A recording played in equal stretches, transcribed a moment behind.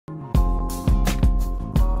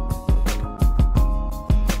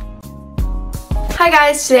Hi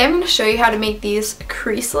guys, today I'm going to show you how to make these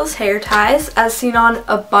creaseless hair ties as seen on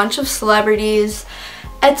a bunch of celebrities,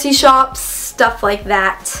 Etsy shops, stuff like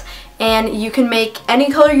that. And you can make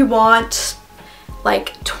any color you want,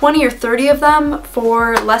 like 20 or 30 of them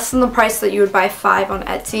for less than the price that you would buy 5 on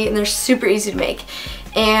Etsy, and they're super easy to make.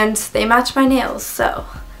 And they match my nails, so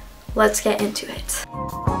let's get into it.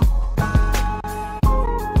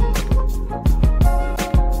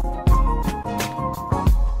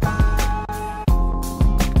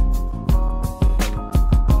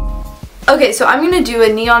 Okay, so I'm going to do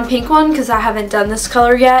a neon pink one because I haven't done this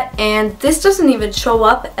color yet, and this doesn't even show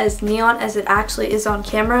up as neon as it actually is on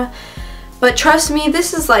camera, but trust me,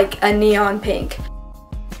 this is like a neon pink.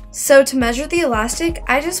 So to measure the elastic,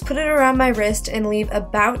 I just put it around my wrist and leave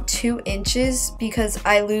about 2 inches because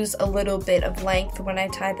I lose a little bit of length when I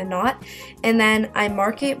tie the knot, and then I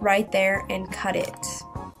mark it right there and cut it.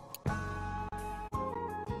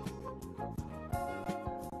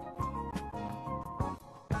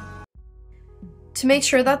 To make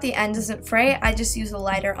sure that the end doesn't fray, I just use a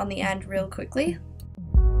lighter on the end real quickly.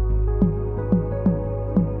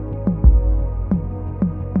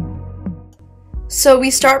 So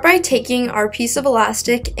we start by taking our piece of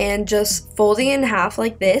elastic and just folding it in half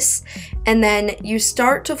like this, and then you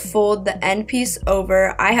start to fold the end piece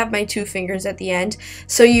over. I have my 2 fingers at the end,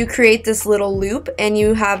 so you create this little loop and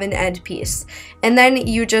you have an end piece. And then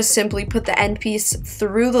you just simply put the end piece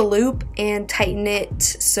through the loop and tighten it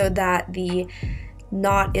so that the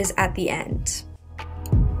knot is at the end.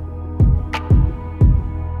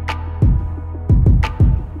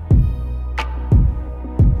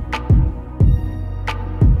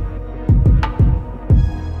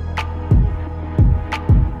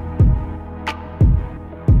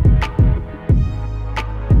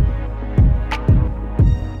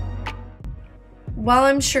 While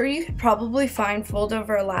I'm sure you could probably find fold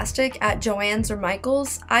over elastic at Joann's or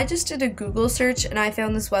Michael's, I just did a Google search and I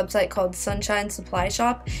found this website called Sunshine Supply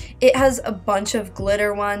Shop. It has a bunch of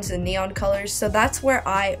glitter ones and neon colors, so that's where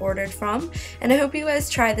I ordered from. And I hope you guys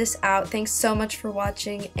try this out. Thanks so much for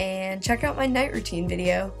watching, and check out my night routine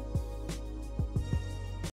video.